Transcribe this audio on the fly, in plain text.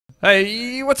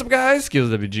Hey, what's up, guys?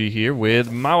 SkillsWG here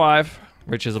with my wife,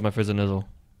 Rich is my frizzle nizzle.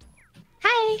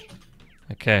 Hi.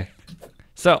 Okay,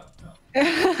 so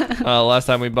last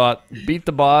time we beat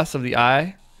the boss of the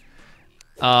eye,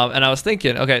 and I was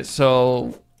thinking, okay,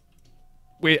 so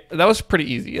that was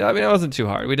pretty easy. I mean, it wasn't too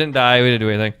hard. We didn't die. We didn't do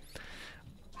anything.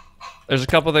 There's a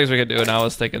couple things we could do, and I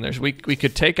was thinking we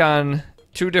could take on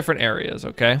 2 different areas.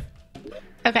 Okay.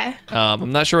 Okay.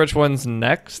 I'm not sure which one's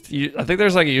next. I think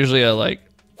there's usually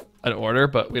an order,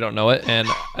 but we don't know it. And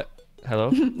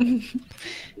hello,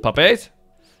 puppies.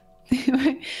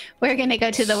 We're gonna go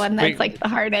to the one that's the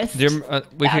hardest.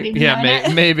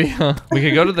 Maybe. We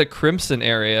could go to the Crimson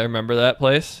area. Remember that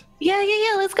place? Yeah.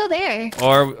 Let's go there.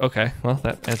 Or okay, well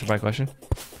that answered my question.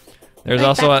 There's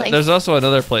also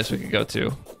another place we could go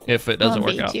to if it doesn't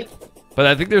work out. But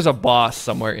I think there's a boss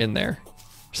somewhere in there,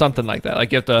 something like that.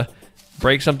 Like you have to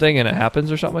break something and it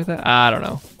happens or something like that. I don't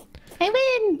know. I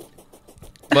win.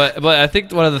 But I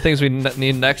think one of the things we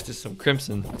need next is some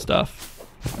crimson stuff.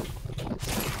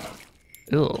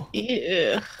 Ew.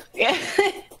 Ew. Yeah.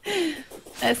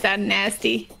 That sounds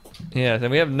nasty. Yeah,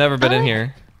 and we have never been in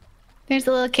here. There's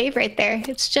a little cave right there.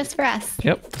 It's just for us.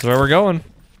 Yep, that's where we're going.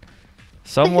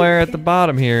 Somewhere at the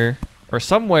bottom here, or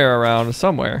somewhere around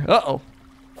somewhere. Uh-oh.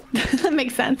 That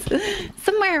makes sense.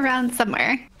 Somewhere around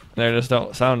somewhere. They just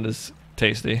don't sound as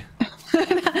tasty. No,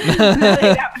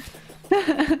 they don't.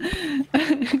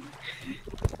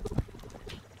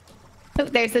 Oh,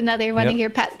 there's another one of your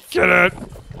pets. Get it!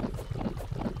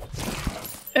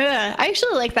 I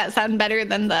actually like that sound better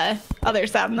than the other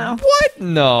sound, though. What?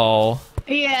 No.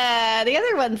 Yeah, the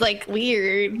other one's like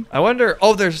weird. I wonder.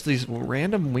 Oh, there's these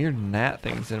random weird gnat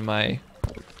things in my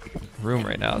room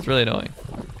right now. It's really annoying.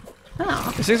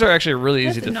 Oh. These things are actually really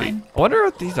easy to defeat. I wonder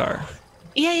what these are.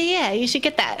 Yeah. You should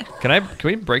get that. Can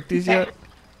we break these yet?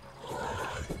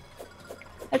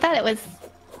 I thought it was.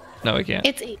 No, we can't.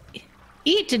 It's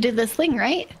E to do this thing,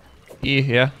 right? E,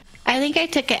 yeah. I think I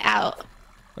took it out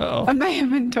Uh-oh. of my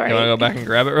inventory. You want to go back and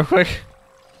grab it real quick?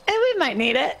 And we might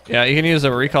need it. Yeah, you can use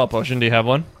a recall potion. Do you have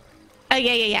one? Oh,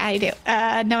 yeah, I do.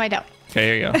 No, I don't. Okay,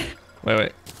 here you go.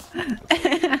 Wait.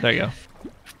 There you go.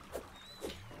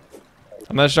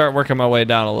 I'm going to start working my way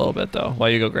down a little bit, though, while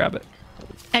you go grab it.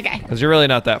 Okay. Because you're really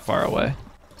not that far away.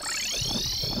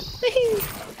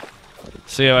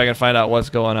 See if I can find out what's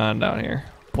going on down here.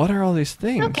 What are all these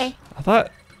things? Okay. I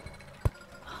thought...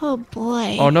 Oh,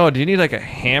 boy. Oh, no. Do you need, like, a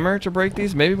hammer to break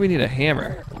these? Maybe we need a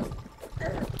hammer.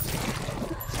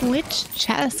 Which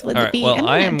chest would All it right, be? well,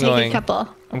 I'm gonna take a couple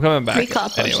I'm coming back recall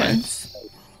anyway. potions.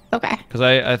 Okay. Because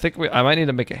I think I might need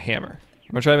to make a hammer.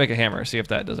 I'm going to try to make a hammer, see if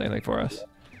that does anything for us.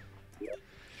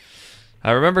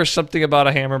 I remember something about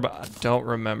a hammer, but I don't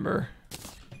remember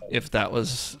if that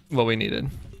was what we needed.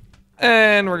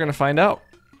 And we're going to find out.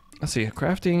 Let's see,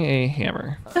 crafting a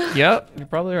hammer. Yep, you're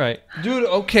probably right. Dude,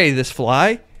 okay, this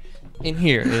fly in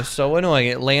here is so annoying.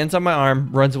 It lands on my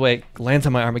arm, runs away, lands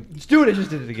on my arm. Dude, I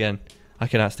just did it again. I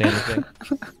cannot stand this thing.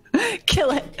 Kill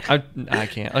it. I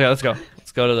can't. Okay, let's go.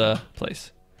 Let's go to the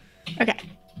place. Okay.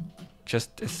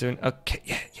 Just as soon. Okay,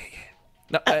 yeah.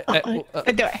 No,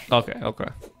 Do it. Okay.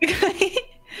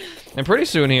 And pretty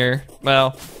soon here,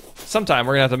 well, sometime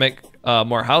we're gonna have to make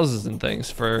more houses and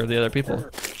things for the other people.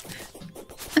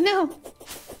 No.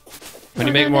 When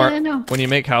you make when you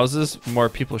make houses, more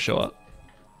people show up,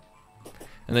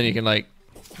 and then you can I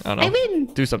don't know, I win.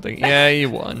 do something. Yeah, you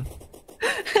won.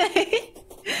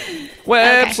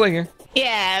 Web slinger.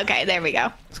 Yeah. Okay. There we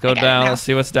go. Let's go down. Let's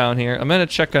see what's down here. I'm gonna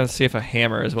check and see if a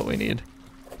hammer is what we need.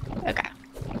 Okay.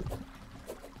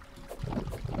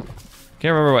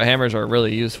 Can't remember what hammers are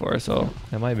really used for, so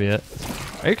that might be it.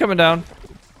 Are you coming down?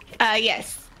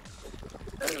 Yes.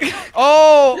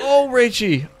 Oh,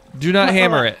 Rachie, do not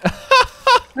hammer it.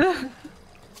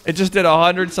 It just did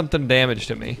 100-something damage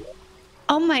to me.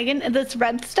 Oh my goodness, this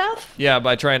red stuff? Yeah,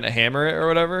 by trying to hammer it or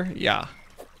whatever. Yeah.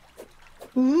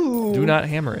 Ooh. Do not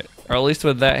hammer it, or at least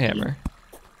with that hammer.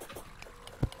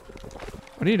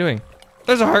 What are you doing?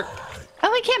 There's a heart.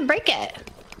 Oh, I can't break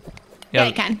it. Yeah,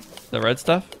 I can. The red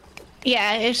stuff?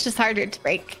 Yeah, it's just harder to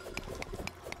break.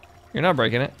 You're not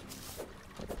breaking it.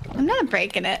 I'm not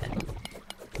breaking it.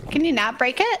 Can you not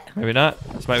break it? Maybe not.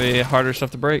 This might be harder stuff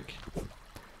to break.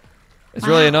 It's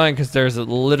really annoying because there's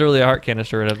literally a heart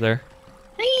canister right up there.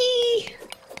 Whee!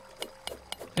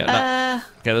 Yeah,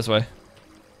 okay, this way.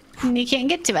 You can't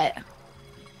get to it.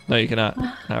 No, you cannot.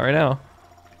 Not right now.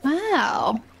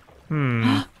 Wow.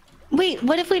 Wait,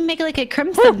 what if we make like a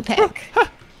crimson pick?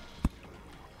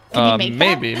 Can you make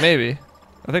that? Maybe.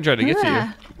 I think I tried to get to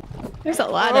you. There's a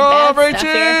lot of bad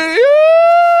stuff here.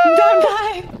 Don't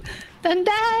die! Don't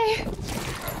die!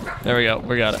 There we go.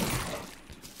 We got it.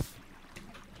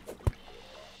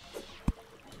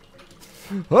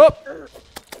 Oh!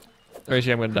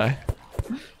 Rachel, I'm gonna die.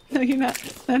 No, you're not.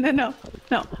 No.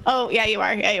 Oh, yeah, you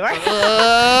are. Yeah, you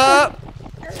are.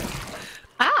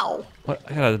 Ow. What?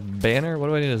 I got a banner? What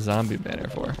do I need a zombie banner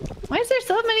for? Why is there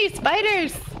so many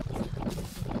spiders?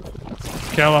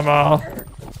 Kill them all.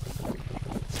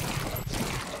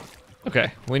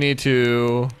 Okay, we need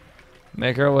to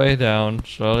make our way down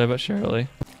slowly but surely.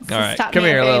 All right, come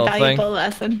here, little thing.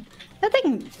 Lesson. That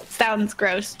thing sounds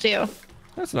gross too.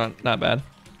 That's not bad.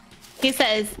 He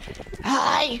says,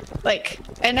 "Hi," like,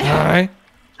 and Hi.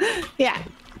 Yeah.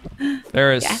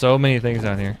 There is so many things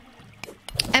down here.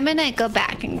 I'm gonna go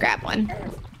back and grab one.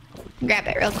 Grab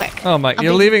it real quick. Oh my!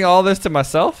 You're leaving all this to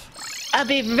myself? I'll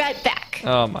be right back.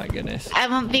 Oh my goodness. I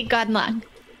won't be gone long.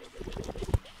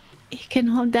 You can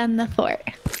hold down the fort.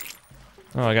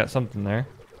 Oh, I got something there.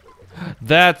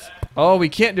 That's... Oh, we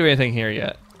can't do anything here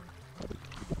yet.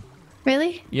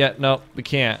 Really? Yeah, no, we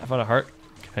can't. I found a heart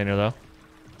container though.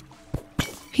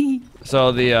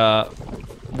 So the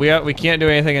we can't do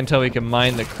anything until we can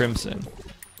mine the crimson.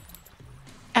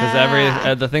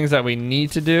 Because the things that we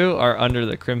need to do are under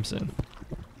the crimson.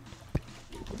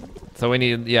 So we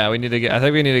need to get. I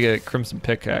think we need to get a crimson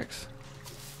pickaxe.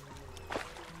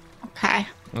 Okay.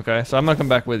 Okay, so I'm gonna come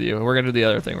back with you. We're gonna do the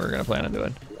other thing we're gonna plan on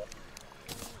doing.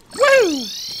 Woo!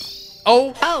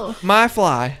 Oh! My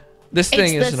fly. This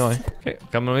thing is annoying. Okay,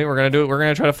 come with me. We're gonna do it. We're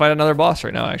gonna try to fight another boss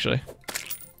right now, actually.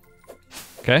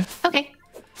 Okay. Okay.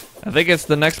 I think it's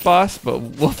the next boss, but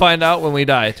we'll find out when we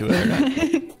die to it or not.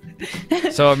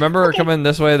 So remember, coming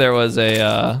this way, there was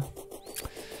a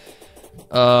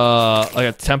like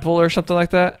a temple or something like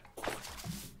that.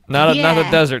 Not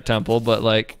a desert temple, but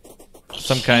like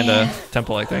some kind of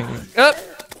temple-like thing.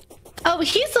 Oh,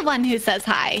 he's the one who says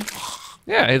hi.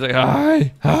 Yeah, he's like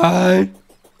hi.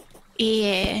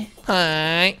 Yeah.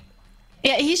 Hi.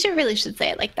 Yeah, he really should say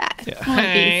it like that. Yeah.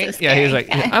 Hi. Yeah, he's like,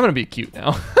 yeah, I'm gonna be cute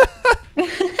now.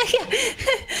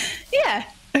 Yeah.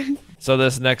 So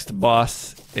this next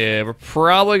boss, we're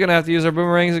probably gonna have to use our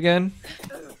boomerangs again.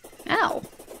 Ow.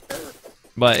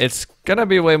 But it's gonna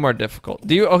be way more difficult.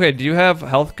 Do you have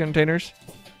health containers?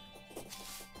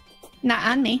 Not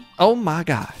on me. Oh my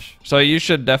gosh. So you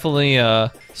should definitely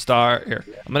start here.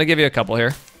 I'm gonna give you a couple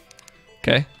here.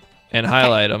 Okay. And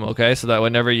highlight them, okay? So that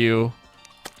whenever you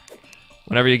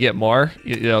get more,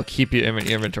 it'll keep you in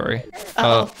your inventory.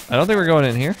 I don't think we're going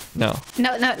in here. No.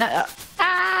 No.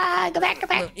 Ah, go back.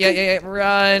 Yeah,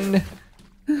 run.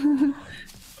 Okay.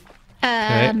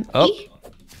 Oh.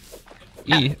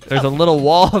 E. There's a little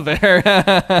wall there.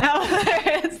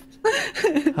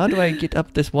 How do I get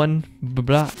up this one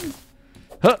block?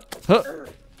 Up.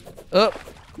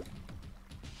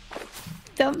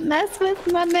 Don't mess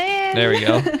with my man. There we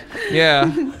go.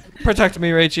 Yeah. Protect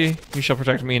me, Rachie. You shall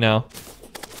protect me now.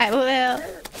 I will.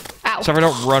 Ow. So if I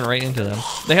don't run right into them.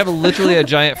 They have literally a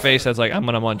giant face that's like, I'm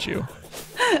gonna munch you.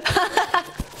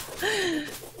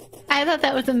 I thought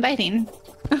that was inviting.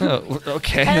 Oh,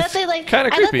 okay. I thought they like kind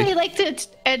of creepy. I thought they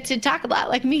like to talk a lot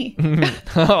like me.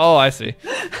 Oh, I see.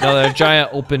 No, their giant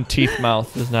open teeth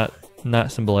mouth does not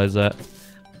symbolize that.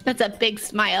 That's a big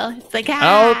smile. It's like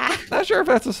ah. Oh, not sure if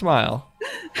that's a smile.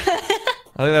 I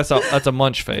think that's a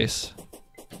munch face.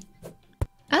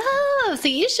 Oh, so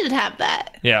you should have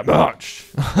that. Yeah, munch.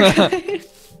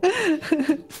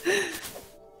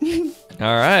 All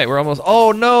right, we're almost.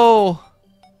 Oh no!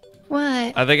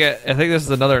 What? I think this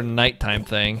is another nighttime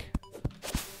thing.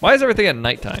 Why is everything at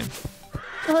nighttime?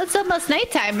 Well, it's almost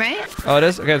nighttime, right? Oh, it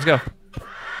is. Okay, let's go.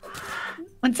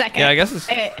 1 second. Yeah, I guess it's.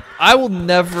 I will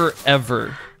never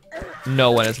ever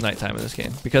know when it's nighttime in this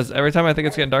game because every time I think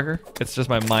it's getting darker, it's just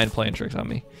my mind playing tricks on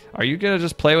me. Are you gonna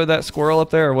just play with that squirrel up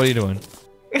there, or what are you doing?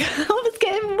 I was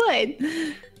getting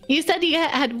wood. You said you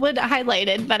had wood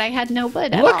highlighted, but I had no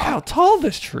wood at all. Look how tall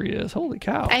this tree is. Holy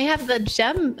cow. I have the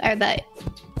gem, or the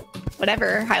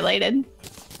whatever highlighted.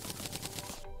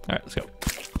 All right, let's go.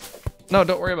 No,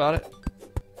 don't worry about it.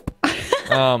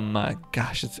 Oh my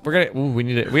gosh, we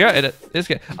need it. We got it.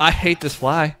 I hate this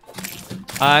fly.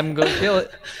 I'm gonna kill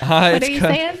it. What are you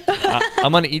saying?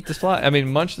 I'm gonna eat this fly. I mean,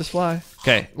 munch this fly.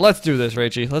 Okay, let's do this,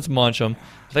 Rachie. Let's munch him.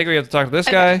 I think we have to talk to this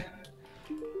guy.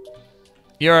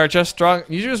 You are just strong.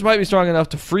 You just might be strong enough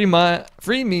to free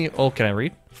me. Oh, can I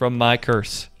read? From my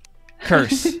curse.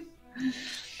 Curse.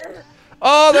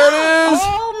 Oh, there it is.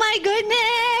 Oh my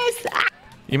goodness. Ah.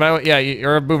 You might. Yeah,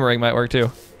 your boomerang might work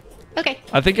too. Okay.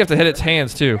 I think you have to hit its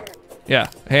hands too.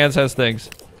 Yeah, hands has things.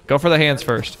 Go for the hands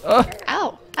first. Ow.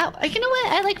 Ow. You know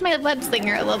what? I like my web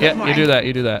slinger a little bit more. Yeah,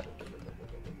 you do that.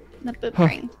 The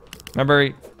boomerang. Remember,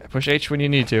 push H when you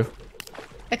need to.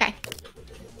 Okay.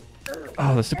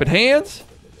 Oh, the stupid hands.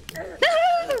 Run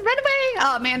away.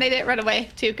 Oh man, they didn't run away.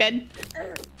 Too good.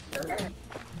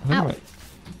 Ow.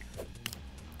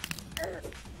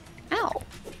 Ow.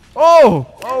 Oh!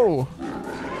 Oh!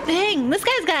 Dang, this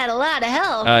guy's got a lot of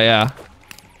health. Oh, yeah.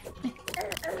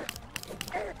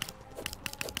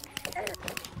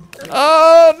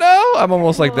 Oh, no! I'm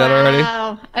almost like dead already.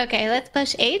 Wow. Okay, let's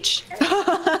push H.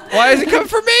 Why is he coming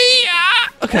for me?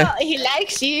 Ah! Okay. Oh, he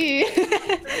likes you.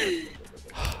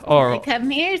 Oh, Come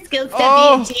here, skill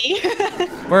Oh.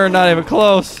 WG. we're not even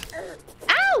close.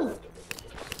 Ow!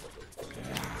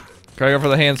 Gotta go for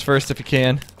the hands first if you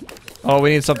can. Oh,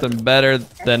 we need something better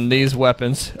than these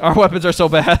weapons. Our weapons are so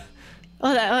bad.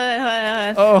 Hold on, hold on, hold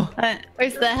on. Oh. Hold on.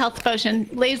 Where's the health potion?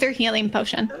 Laser healing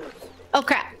potion. Oh,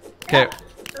 crap. Okay.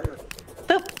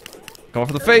 Boop. Going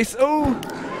for the face. Oh.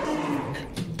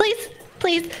 Please,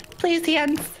 please, please,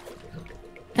 hands.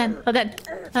 Hold on.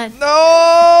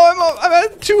 No, I'm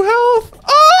at 2 health.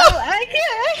 Oh, Oh. I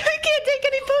can't take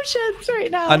any potions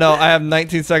right now. I know. I have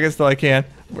 19 seconds till I can.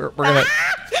 We're gonna.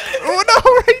 Oh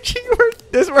no,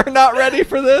 Rachie, we're not ready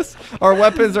for this. Our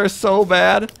weapons are so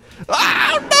bad.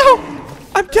 Oh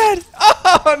no, I'm dead.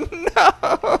 Oh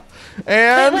no.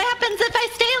 And Wait, what happens if I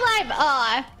stay alive?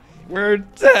 Aw. we're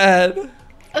dead.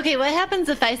 Okay, what happens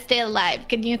if I stay alive?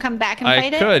 Can you come back and I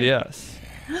fight could, yes.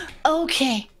 it?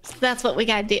 Okay, so that's what we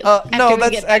gotta do. No, after we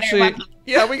that's get better actually. weapons.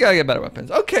 Yeah, we gotta get better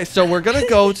weapons. Okay, so we're gonna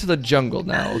go to the jungle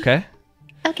now, okay?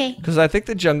 Okay. Because I think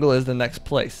the jungle is the next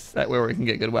place where we can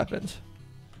get good weapons.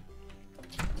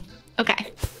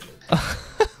 Okay.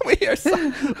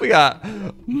 we got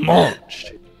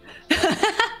munched.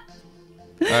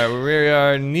 Alright, we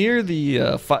are near the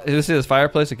this is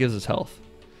fireplace. It gives us health.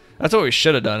 That's what we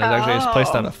should have done, is actually just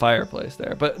placed on a fireplace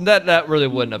there. But that really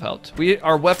wouldn't have helped.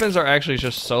 Our weapons are actually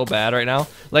just so bad right now.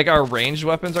 Like, our ranged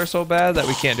weapons are so bad that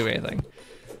we can't do anything.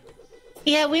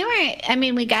 Yeah, we weren't. I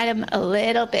mean, we got him a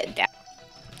little bit down.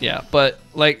 Yeah, but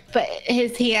like, But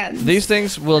his hands. these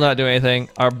things will not do anything.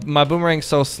 My boomerang's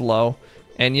so slow,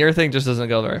 and your thing just doesn't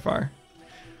go very far.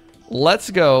 Let's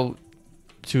go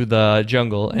to the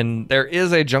jungle, and there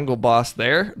is a jungle boss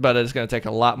there, but it's going to take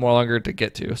a lot more longer to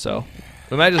get to, so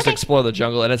we might just explore the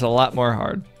jungle, and it's a lot more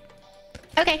hard.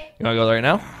 Okay. You want to go there right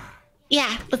now?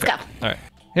 Yeah, let's go. All right.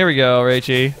 Here we go,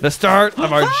 Rachie. The start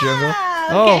of our jungle.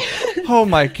 Okay. Oh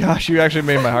my gosh, you actually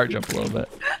made my heart jump a little bit.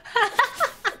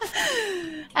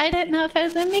 I didn't know if I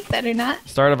was gonna make that or not.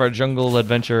 Start of our jungle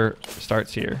adventure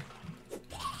starts here.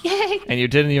 Yay! And you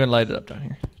didn't even light it up down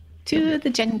here. To the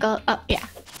jungle. Oh, yeah.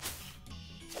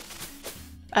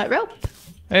 Rope.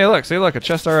 Hey, look, see, look, a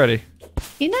chest already.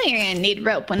 You know you're gonna need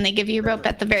rope when they give you rope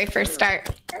at the very first start.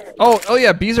 Oh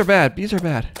yeah, bees are bad. Bees are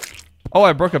bad. Oh,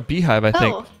 I broke a beehive, I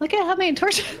think. Oh, look at how many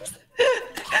torches.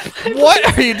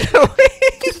 What are you doing?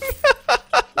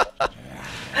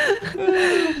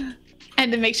 I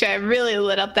had to make sure I really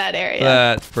lit up that area.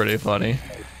 That's pretty funny.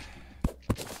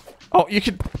 Oh, you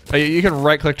can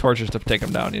right-click torches to take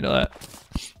them down. You know that?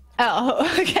 Oh,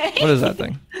 okay. What is that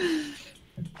thing?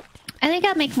 I think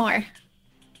I'll make more.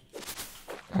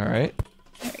 All right.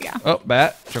 There we go. Oh,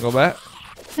 bat, jungle bat.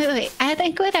 Wait, I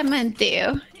think what I'm gonna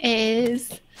do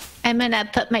is I'm gonna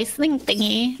put my sling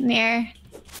thingy near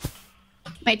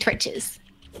my torches.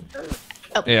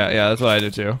 Oh. Yeah, that's what I do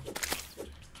too.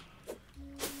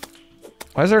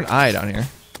 Why is there an eye down here?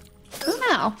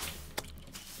 Oh.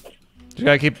 You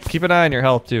gotta keep an eye on your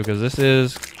health too, because this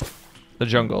is the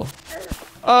jungle.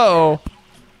 Oh,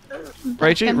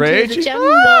 Rachie, Welcome to Rachie. the jungle.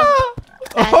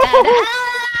 Ah!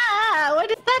 Ah,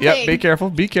 what is that Yep, thing? be careful,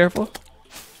 be careful.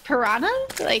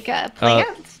 Piranhas? Like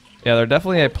plants? Yeah, they're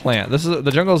definitely a plant.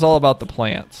 The jungle is all about the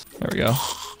plants. There we go.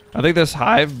 I think this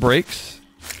hive breaks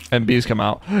and bees come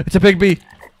out. It's a big bee.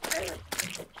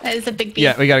 That is a big bee.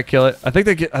 Yeah, we gotta kill it. I think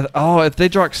they get. Oh, if they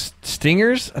draw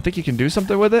stingers, I think you can do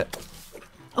something with it.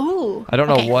 Ooh. I don't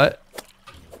know what.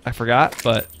 I forgot,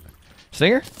 but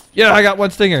stinger? Yeah, I got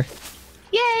one stinger.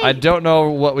 Yay! I don't know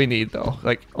what we need though.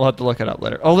 Like, we'll have to look it up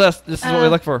later. Oh, this is what we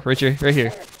look for, Richie, right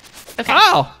here. Okay.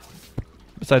 Ow!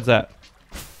 Besides that,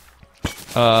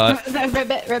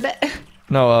 Ribbit.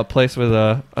 no, a place with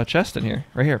a chest in here,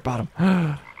 right here, bottom.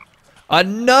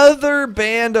 Another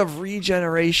band of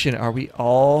regeneration. Are we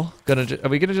all gonna? Are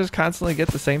we gonna just constantly get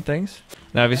the same things?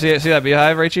 Now, if you see that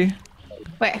beehive, Rachie?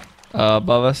 Where?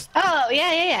 Above us. Oh,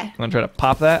 yeah. I'm gonna try to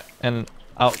pop that, and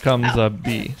out comes a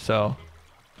bee. So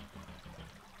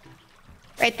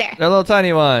Right there. they're little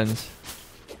tiny ones.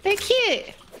 They're cute.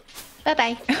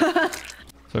 Bye-bye. So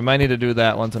we might need to do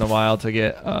that once in a while to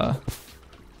get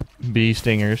bee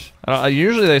stingers.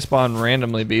 Usually they spawn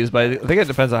randomly bees, but I think it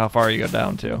depends on how far you go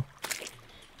down too.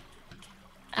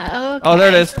 Okay. Oh, there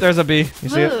it is. There's a bee. You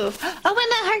see it? Ooh. Oh, in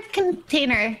the heart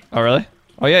container. Oh, really?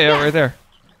 Oh, yeah, right there.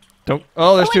 Don't.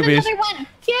 Oh, there's two and bees. another one.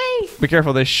 Yay! Be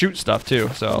careful, they shoot stuff too,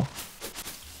 so.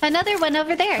 Another one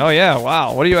over there. Oh yeah,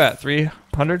 wow. What are you at?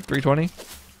 300? 320?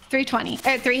 320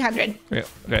 or 300. Yeah,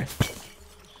 okay.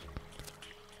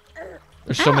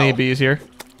 There's so many bees here.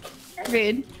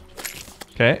 Rude.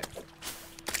 Okay.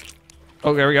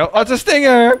 Oh, there we go. Oh, it's a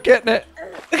stinger. I'm getting it.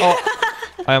 Oh,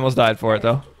 I almost died for it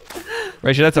though.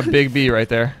 Rachel, that's a big bee right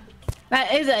there.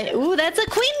 That is that's a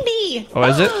queen bee. Oh,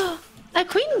 is it? A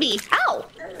queen bee. Ow.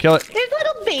 Kill it. There's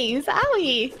little bees.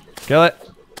 Owie. Kill it.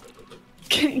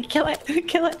 Kill it.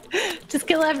 Kill it. Just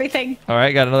kill everything. All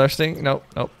right, got another sting. Nope,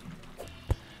 nope.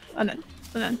 Hold on.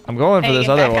 Hold on. I'm going for this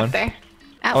Get other back one. up there.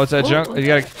 Ow. Oh, it's that Ooh. junk. You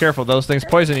gotta be careful. Those things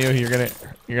poison you. You're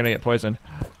gonna get poisoned.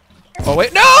 Oh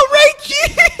wait, no,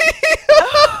 Rachel!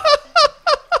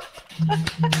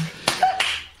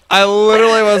 I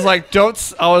literally was like,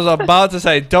 don't. I was about to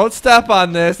say, don't step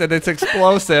on this, and it's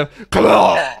explosive.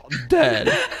 Dead,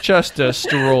 just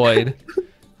destroyed.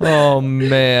 Oh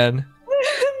man.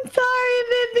 I'm sorry,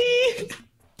 Vivi.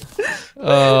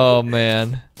 Oh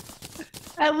man.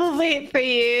 I will wait for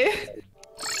you.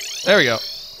 There we go.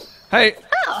 Hey.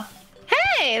 Oh,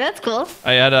 hey, that's cool.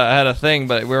 I had a thing,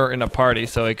 but we were in a party,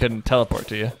 so I couldn't teleport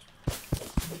to you.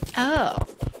 Oh.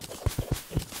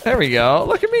 There we go.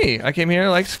 Look at me. I came here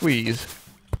like squeeze.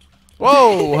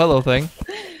 Whoa, hello thing.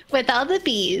 With all the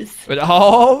bees. With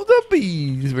all the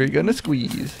bees, we're gonna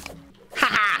squeeze.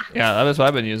 Haha. Yeah, that's what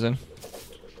I've been using.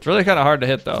 It's really kind of hard to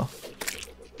hit though.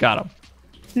 Got him.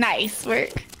 Nice work.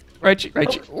 Right,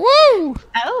 right. Woo!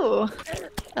 Oh.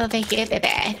 Over here,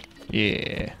 baby.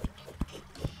 Yeah.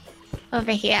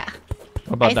 Over here.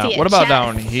 What about I down? see a What about chest.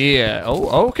 down here?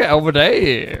 Oh, okay, over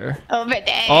there. Over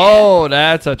there. Oh,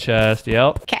 that's a chest.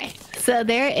 Yep. Okay. So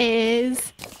there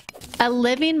is a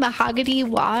living mahogany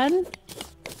wand,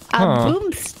 a Huh.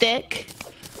 boomstick.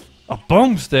 A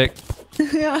boomstick.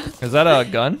 Yeah. Is that a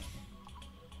gun?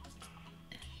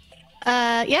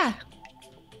 Yeah.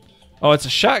 Oh, it's a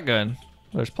shotgun.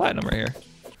 There's platinum right here.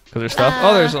 Cause there's stuff.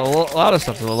 Oh, there's a lot of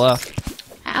stuff to the left.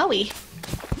 Owie.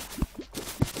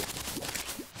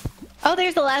 Oh,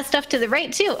 there's a lot of stuff to the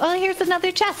right too. Oh, here's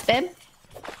another chest, babe.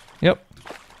 Yep.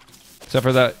 Except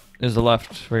for that is the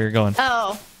left where you're going.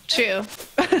 Oh, true.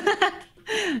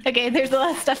 Okay, there's a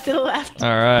lot of stuff to the left. All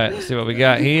right, let's see what we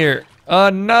got here.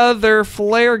 Another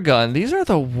flare gun. These are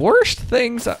the worst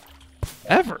things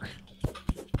ever.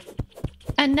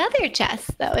 Another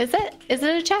chest, though, is it? Is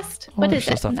it a chest? Oh, What there's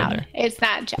is still it? stuff in No, there. it's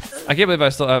not a chest. I can't believe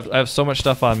I have so much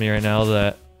stuff on me right now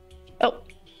that Oh,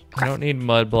 I don't need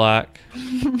mud block.